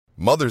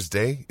Mother's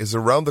Day is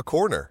around the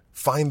corner.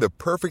 Find the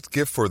perfect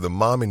gift for the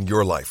mom in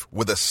your life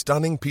with a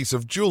stunning piece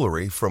of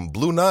jewelry from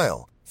Blue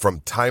Nile.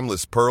 From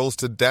timeless pearls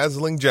to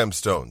dazzling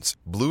gemstones,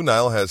 Blue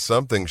Nile has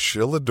something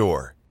she'll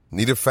adore.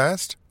 Need it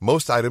fast?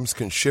 Most items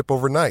can ship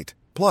overnight.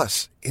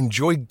 Plus,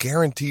 enjoy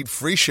guaranteed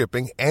free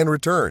shipping and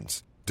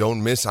returns.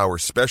 Don't miss our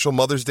special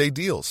Mother's Day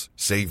deals.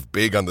 Save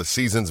big on the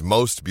season's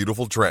most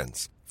beautiful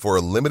trends. For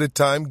a limited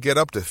time, get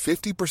up to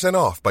 50%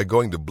 off by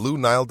going to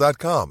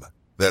BlueNile.com.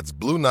 That's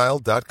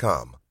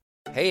BlueNile.com.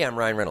 Hey, I'm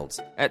Ryan Reynolds.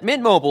 At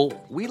Mint Mobile,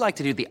 we like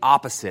to do the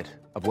opposite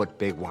of what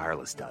Big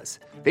Wireless does.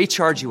 They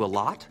charge you a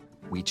lot,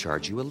 we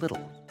charge you a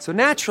little. So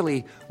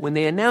naturally, when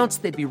they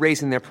announced they'd be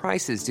raising their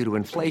prices due to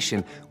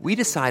inflation, we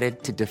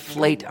decided to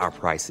deflate our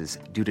prices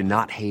due to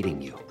not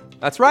hating you.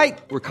 That's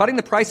right. We're cutting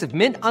the price of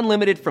Mint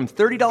Unlimited from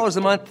 $30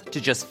 a month to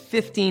just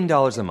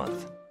 $15 a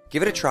month.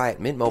 Give it a try at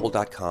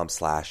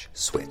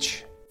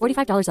mintmobile.com/switch.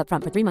 $45 up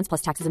front for 3 months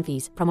plus taxes and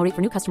fees. Promo rate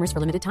for new customers for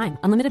limited time.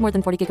 Unlimited more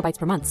than 40 gigabytes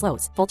per month.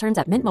 Slows full terms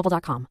at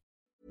mintmobile.com.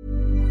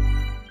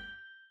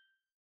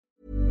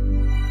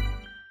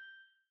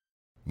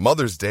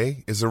 Mother's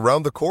Day is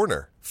around the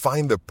corner.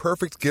 Find the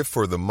perfect gift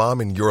for the mom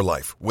in your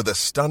life with a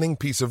stunning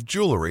piece of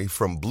jewelry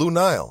from Blue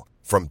Nile.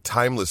 From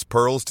timeless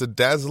pearls to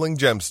dazzling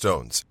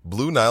gemstones,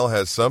 Blue Nile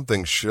has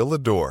something she'll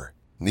adore.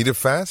 Need it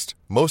fast?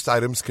 Most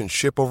items can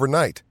ship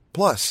overnight.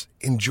 Plus,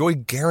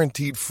 enjoy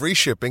guaranteed free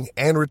shipping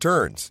and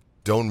returns.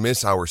 Don't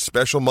miss our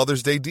special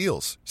Mother's Day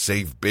deals.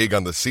 Save big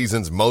on the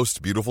season's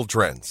most beautiful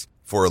trends.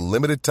 For a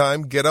limited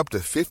time, get up to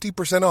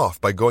 50% off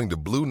by going to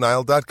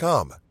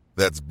BlueNile.com.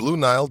 That's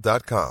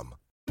BlueNile.com.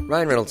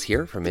 Ryan Reynolds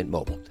here from Mint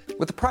Mobile.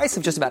 With the price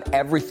of just about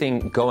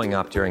everything going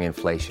up during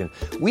inflation,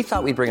 we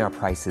thought we'd bring our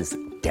prices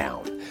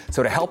down.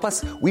 So to help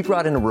us, we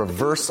brought in a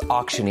reverse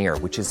auctioneer,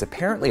 which is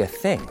apparently a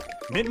thing.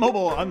 Mint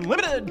Mobile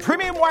Unlimited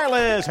Premium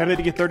Wireless. How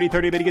to get 30,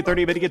 30, bit to get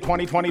 30, bit to get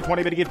 20, 20,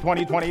 20, bit to get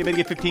 20, 20, bit to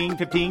get 15,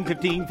 15,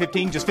 15,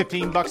 15, just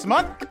 $15 a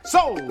month?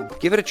 Sold!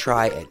 Give it a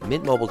try at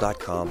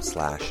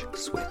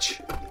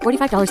mintmobile.com/switch.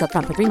 $45 up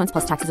front for 3 months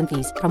plus taxes and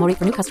fees. Promo rate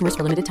for new customers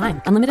for limited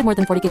time. Unlimited more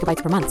than 40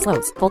 gigabytes per month.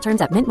 Slows full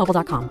terms at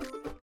mintmobile.com.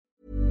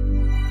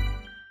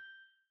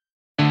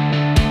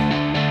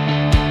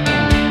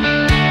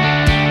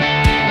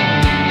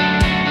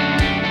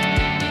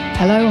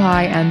 Hello,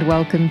 hi, and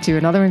welcome to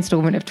another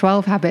instalment of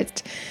 12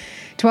 Habits.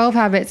 12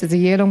 Habits is a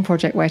year-long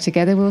project where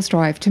together we'll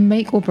strive to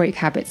make or break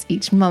habits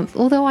each month.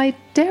 Although I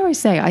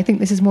think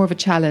this is more of a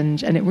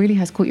challenge and it really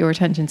has caught your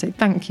attention. So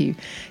thank you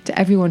to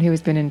everyone who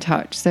has been in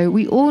touch. So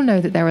we all know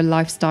that there are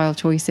lifestyle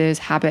choices,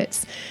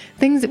 habits,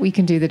 things that we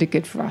can do that are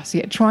good for us.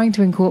 Yet trying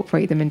to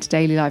incorporate them into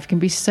daily life can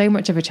be so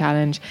much of a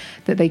challenge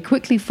that they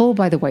quickly fall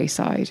by the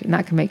wayside. And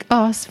that can make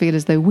us feel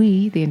as though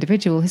we, the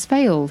individual, has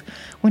failed.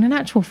 When in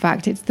actual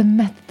fact, it's the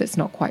method that's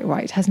not quite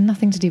right. It has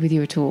nothing to do with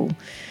you at all.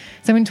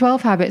 So in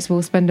 12 Habits,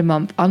 we'll spend a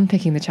month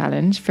unpicking the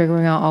challenge,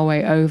 figuring out our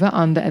way over,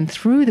 under and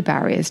through the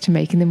barriers to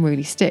making them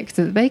really stick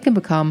so that they can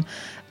become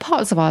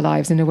parts of our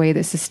lives in a way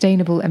that's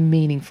sustainable and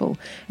meaningful.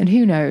 And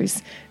who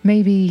knows,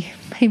 maybe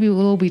we'll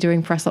all be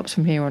doing press-ups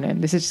from here on in.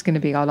 This is just going to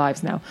be our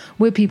lives now.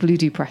 We're people who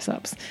do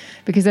press-ups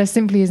because there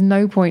simply is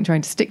no point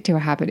trying to stick to a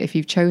habit if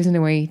you've chosen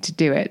a way to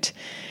do it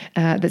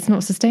that's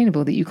not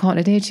sustainable, that you can't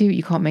adhere to,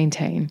 you can't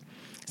maintain.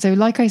 So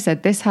like I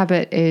said, this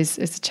habit is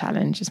a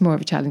challenge. It's more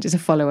of a challenge. It's a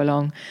follow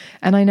along.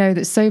 And I know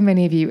that so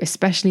many of you,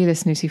 especially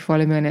listeners who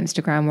follow me on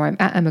Instagram, where I'm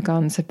at Emma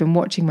Guns, have been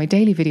watching my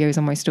daily videos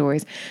on my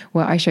stories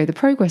where I show the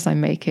progress I'm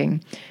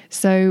making.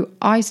 So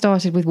I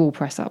started with wall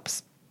press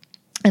ups.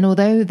 And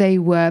although they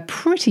were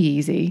pretty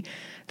easy,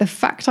 the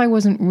fact I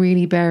wasn't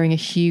really bearing a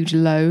huge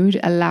load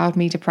allowed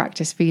me to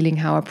practice feeling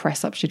how a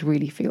press up should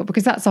really feel,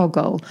 because that's our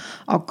goal.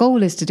 Our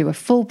goal is to do a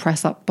full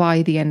press up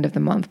by the end of the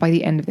month, by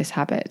the end of this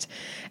habit.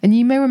 And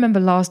you may remember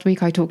last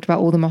week I talked about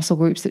all the muscle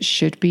groups that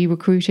should be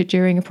recruited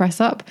during a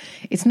press up.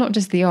 It's not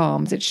just the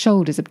arms, it's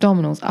shoulders,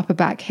 abdominals, upper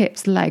back,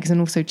 hips, legs, and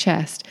also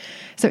chest.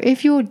 So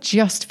if you're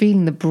just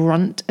feeling the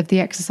brunt of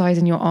the exercise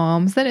in your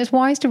arms, then it's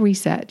wise to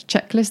reset,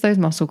 checklist those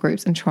muscle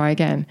groups and try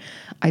again.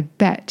 I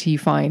bet you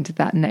find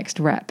that next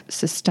rep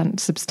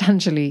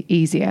substantially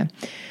easier.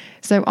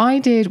 So I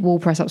did wall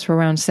press ups for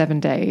around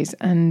 7 days,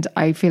 and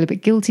I feel a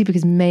bit guilty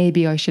because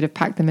maybe I should have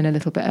packed them in a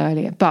little bit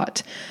earlier,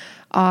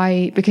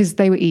 because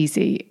they were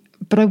easy.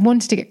 But I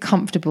wanted to get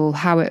comfortable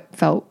how it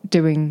felt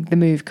doing the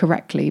move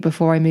correctly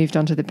before I moved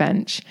onto the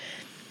bench.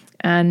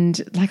 And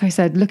like I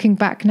said, looking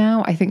back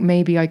now, I think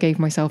maybe I gave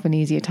myself an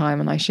easier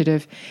time and I should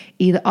have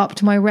either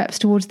upped my reps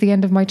towards the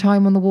end of my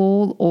time on the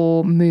wall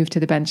or moved to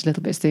the bench a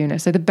little bit sooner.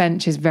 So the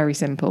bench is very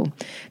simple.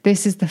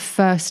 This is the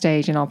first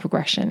stage in our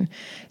progression.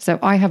 So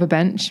I have a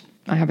bench,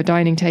 I have a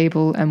dining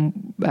table,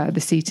 and the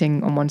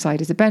seating on one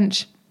side is a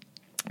bench.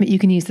 But you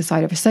can use the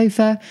side of a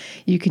sofa,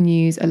 you can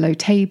use a low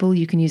table,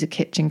 you can use a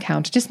kitchen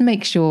counter. Just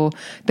make sure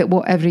that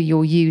whatever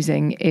you're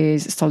using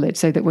is solid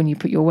so that when you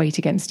put your weight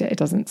against it, it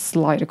doesn't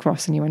slide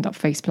across and you end up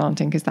face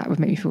planting, because that would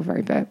make me feel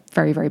very,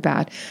 very, very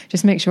bad.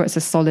 Just make sure it's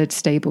a solid,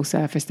 stable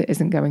surface that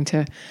isn't going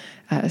to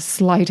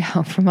slide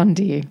out from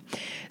under you.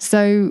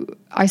 So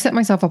I set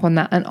myself up on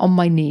that and on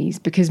my knees,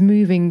 because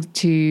moving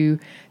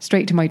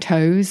straight to my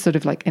toes, sort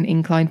of like an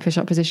inclined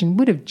push-up position,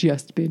 would have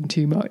just been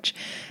too much.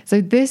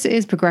 So this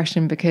is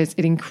progression because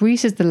it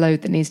increases the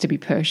load that needs to be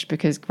pushed,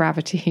 because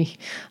gravity,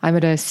 I'm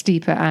at a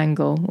steeper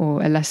angle,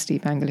 or a less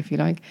steep angle if you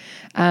like.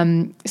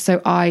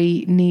 So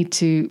I need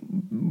to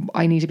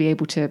be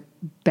able to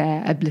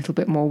bear a little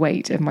bit more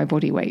weight of my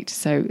body weight.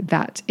 So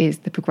that is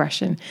the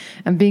progression.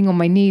 And being on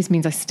my knees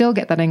means I still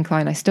get that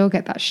incline, I still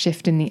get that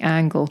shift in the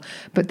angle,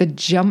 but the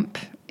jump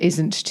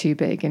isn't too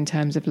big in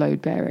terms of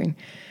load bearing.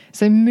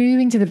 So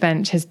moving to the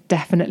bench has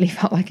definitely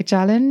felt like a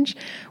challenge.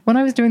 When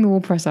I was doing the wall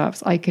press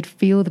ups, I could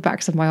feel the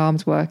backs of my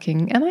arms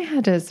working, and I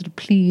had a sort of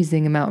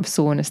pleasing amount of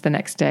soreness the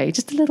next day,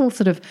 just a little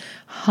sort of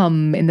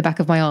hum in the back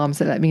of my arms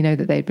that let me know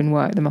that they'd been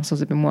worked, the muscles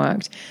had been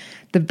worked.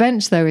 The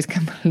bench, though, is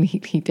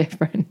completely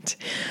different.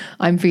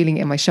 I'm feeling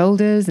it in my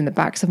shoulders, in the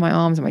backs of my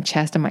arms, and my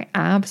chest and my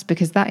abs,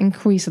 because that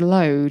increased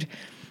load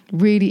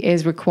really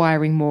is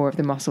requiring more of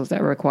the muscles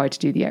that are required to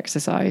do the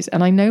exercise.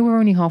 And I know we're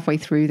only halfway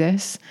through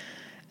this,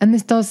 and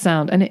this does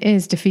sound, and it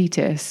is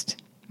defeatist,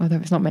 although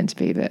it's not meant to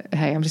be, but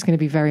hey, I'm just going to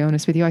be very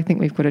honest with you. I think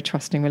we've got a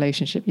trusting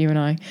relationship, you and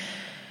I.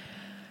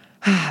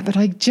 But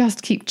I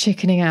just keep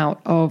chickening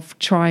out of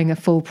trying a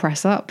full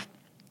press up,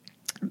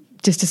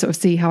 just to sort of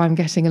see how I'm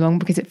getting along,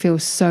 because it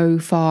feels so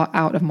far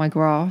out of my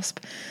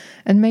grasp.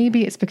 And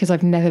maybe it's because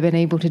I've never been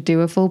able to do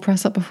a full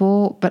press up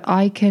before, but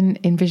I can't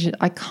envision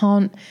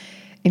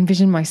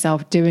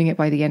myself doing it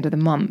by the end of the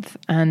month.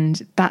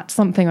 And that's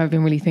something I've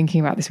been really thinking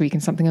about this week,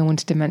 and something I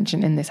wanted to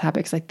mention in this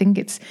habit, because I think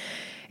it's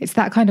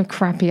that kind of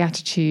crappy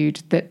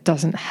attitude that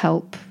doesn't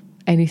help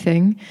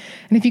anything.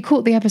 And if you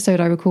caught the episode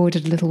I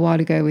recorded a little while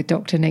ago with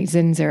Dr. Nate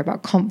Zinzer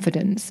about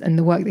confidence and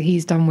the work that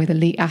he's done with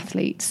elite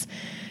athletes,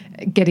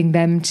 getting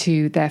them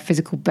to their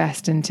physical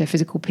best and to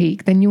physical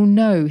peak, then you'll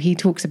know he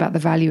talks about the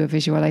value of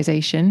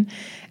visualization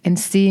and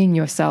seeing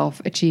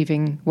yourself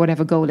achieving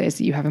whatever goal it is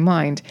that you have in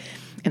mind.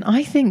 And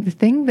I think the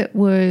thing that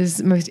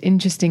was most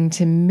interesting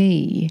to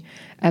me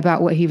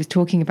about what he was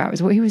talking about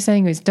is what he was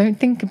saying is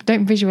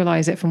don't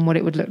visualize it from what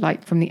it would look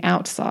like from the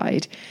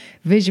outside.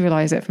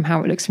 Visualize it from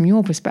how it looks from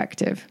your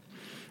perspective.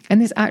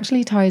 And this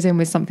actually ties in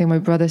with something my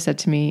brother said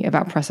to me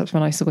about press-ups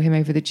when I saw him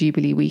over the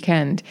Jubilee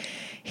weekend.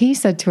 He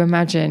said to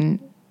imagine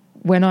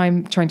when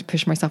I'm trying to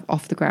push myself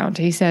off the ground,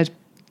 he said,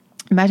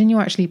 imagine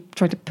you're actually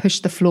trying to push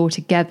the floor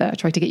together,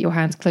 try to get your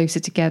hands closer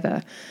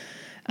together.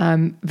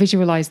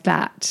 Visualize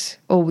that,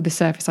 or the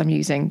surface I'm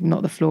using,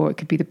 not the floor. It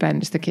could be the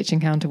bench, the kitchen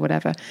counter,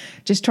 whatever.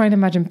 Just try and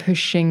imagine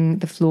pushing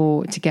the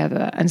floor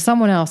together. And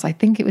someone else, I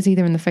think it was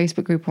either in the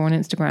Facebook group or on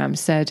Instagram,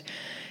 said,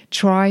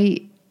 try,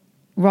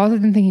 rather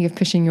than thinking of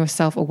pushing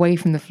yourself away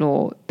from the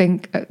floor,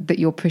 think that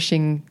you're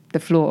pushing the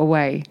floor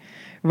away,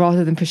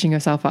 rather than pushing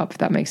yourself up, if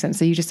that makes sense.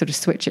 So you just sort of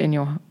switch it in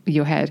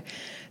your head.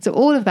 So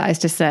all of that is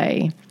to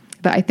say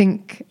that I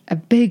think a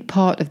big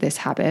part of this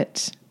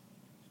habit,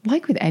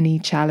 like with any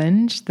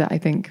challenge that I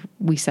think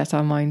we set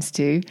our minds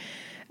to,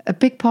 a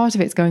big part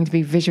of it's going to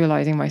be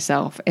visualizing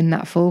myself in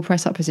that full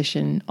press up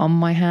position on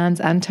my hands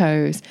and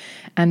toes,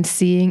 and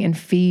seeing and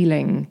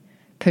feeling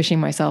pushing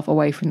myself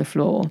away from the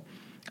floor.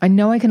 I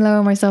know I can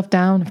lower myself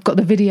down. I've got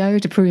the video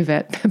to prove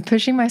it. But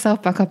pushing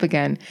myself back up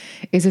again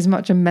is as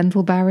much a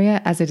mental barrier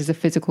as it is a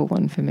physical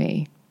one for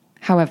me.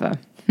 However,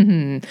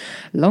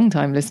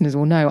 long-time listeners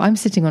will know I'm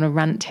sitting on a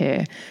rant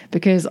here,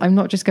 because I'm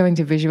not just going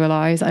to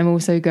visualize, I'm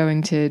also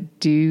going to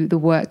do the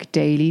work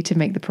daily to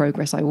make the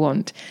progress I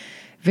want.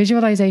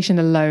 Visualization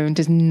alone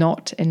does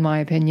not, in my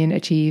opinion,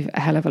 achieve a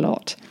hell of a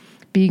lot.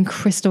 Being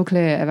crystal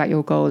clear about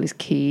your goal is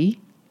key.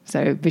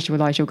 So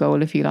visualize your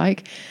goal if you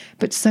like,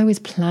 but so is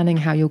planning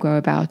how you'll go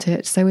about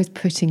it. So is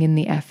putting in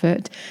the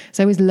effort.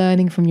 So is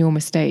learning from your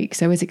mistakes.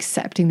 So is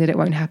accepting that it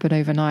won't happen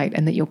overnight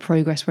and that your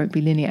progress won't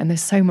be linear. And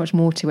there's so much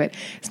more to it.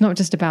 It's not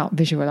just about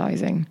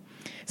visualizing.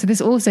 So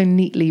this also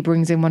neatly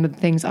brings in one of the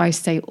things I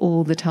say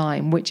all the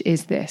time, which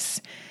is this: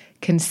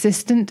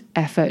 consistent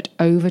effort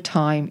over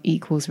time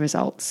equals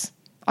results.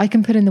 I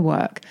can put in the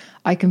work,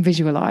 I can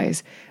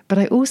visualize, but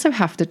I also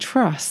have to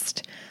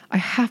trust. I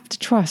have to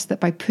trust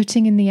that by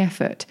putting in the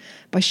effort,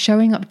 by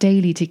showing up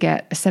daily to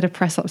get a set of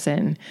press-ups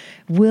in,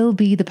 will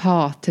be the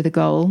path to the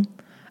goal.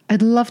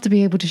 I'd love to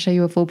be able to show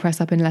you a full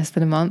press-up in less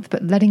than a month,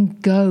 but letting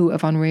go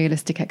of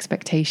unrealistic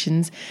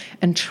expectations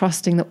and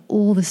trusting that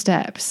all the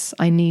steps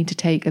I need to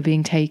take are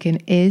being taken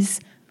is,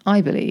 I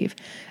believe,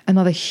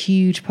 another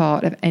huge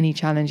part of any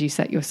challenge you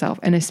set yourself,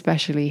 and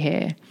especially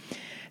here.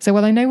 So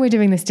while I know we're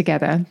doing this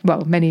together,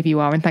 well, many of you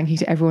are, and thank you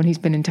to everyone who's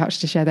been in touch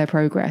to share their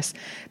progress,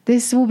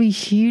 this will be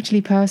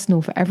hugely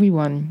personal for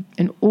everyone,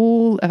 and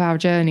all of our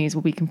journeys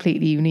will be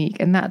completely unique,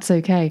 and that's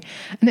okay.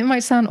 And it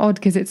might sound odd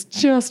because it's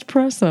just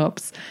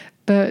press-ups,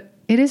 but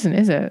it isn't,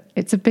 is it?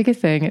 It's a bigger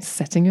thing. It's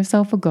setting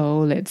yourself a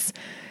goal. It's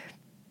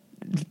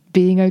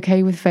being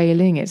okay with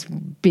failing. It's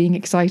being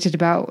excited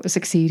about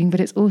succeeding, but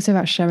it's also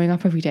about showing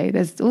up every day.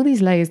 There's all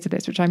these layers to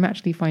this, which I'm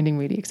actually finding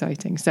really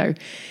exciting. So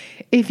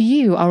if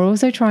you are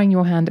also trying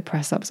your hand at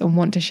press-ups and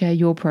want to share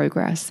your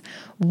progress,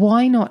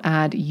 why not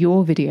add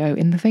your video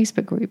in the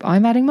Facebook group?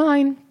 I'm adding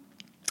mine.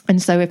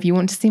 And so if you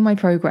want to see my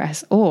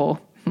progress or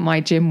my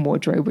gym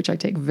wardrobe, which I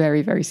take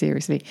very, very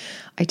seriously,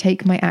 I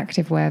take my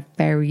activewear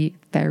very,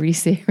 very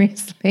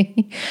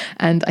seriously.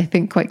 And I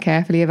think quite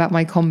carefully about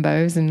my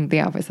combos and the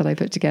outfits that I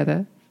put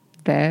together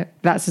there.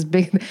 That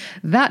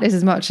is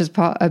as much as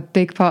a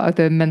big part of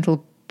the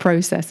mental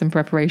process and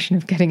preparation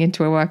of getting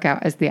into a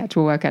workout as the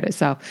actual workout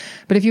itself.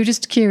 But if you're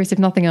just curious, if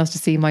nothing else, to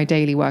see my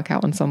daily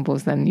workout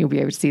ensembles, then you'll be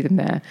able to see them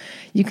there.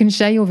 You can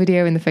share your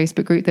video in the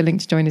Facebook group. The link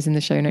to join is in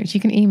the show notes.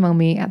 You can email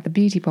me at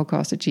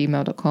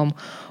thebeautypodcast@gmail.com,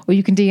 or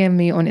you can DM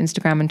me on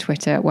Instagram and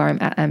Twitter, where I'm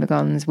at Emma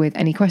Guns, with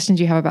any questions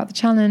you have about the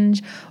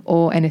challenge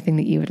or anything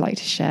that you would like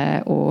to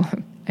share, or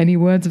any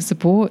words of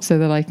support so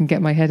that I can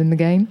get my head in the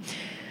game.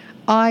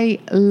 I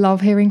love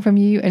hearing from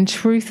you, and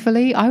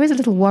truthfully, I was a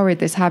little worried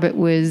this habit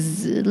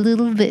was a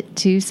little bit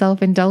too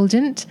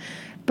self-indulgent,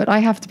 but I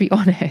have to be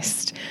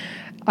honest,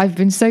 I've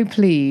been so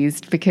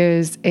pleased,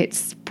 because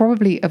it's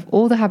probably, of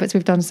all the habits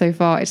we've done so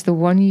far, it's the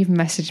one you've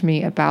messaged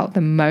me about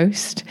the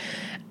most,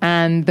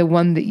 and the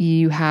one that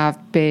you have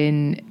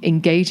been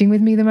engaging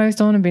with me the most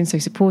on and been so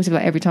supportive.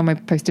 Like every time I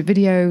post a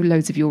video,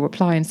 loads of you will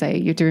reply and say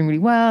you're doing really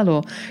well,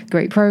 or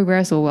great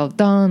progress, or well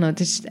done, or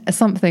just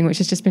something, which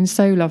has just been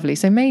so lovely.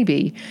 So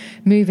maybe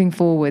moving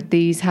forward,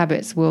 these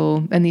habits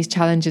and these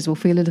challenges will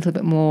feel a little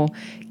bit more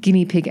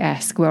guinea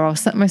pig-esque, where I'll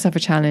set myself a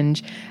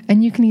challenge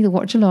and you can either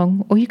watch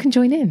along or you can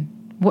join in.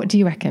 What do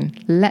you reckon?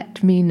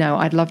 Let me know.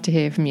 I'd love to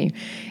hear from you.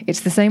 It's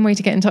the same way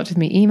to get in touch with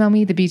me. Email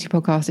me,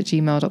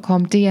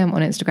 thebeautypodcast@gmail.com, DM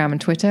on Instagram and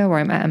Twitter, where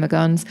I'm at Emma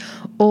Guns,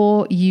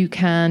 or you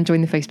can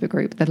join the Facebook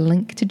group. The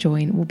link to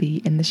join will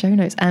be in the show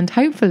notes. And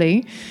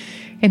hopefully,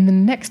 in the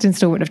next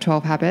installment of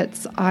 12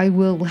 Habits, I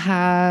will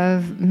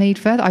have made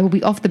further. I will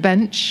be off the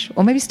bench,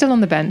 or maybe still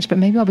on the bench, but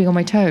maybe I'll be on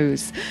my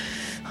toes.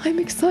 I'm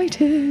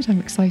excited.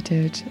 I'm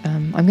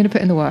going to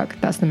put in the work.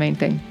 That's the main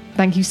thing.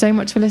 Thank you so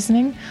much for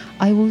listening.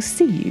 I will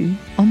see you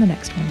on the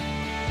next one.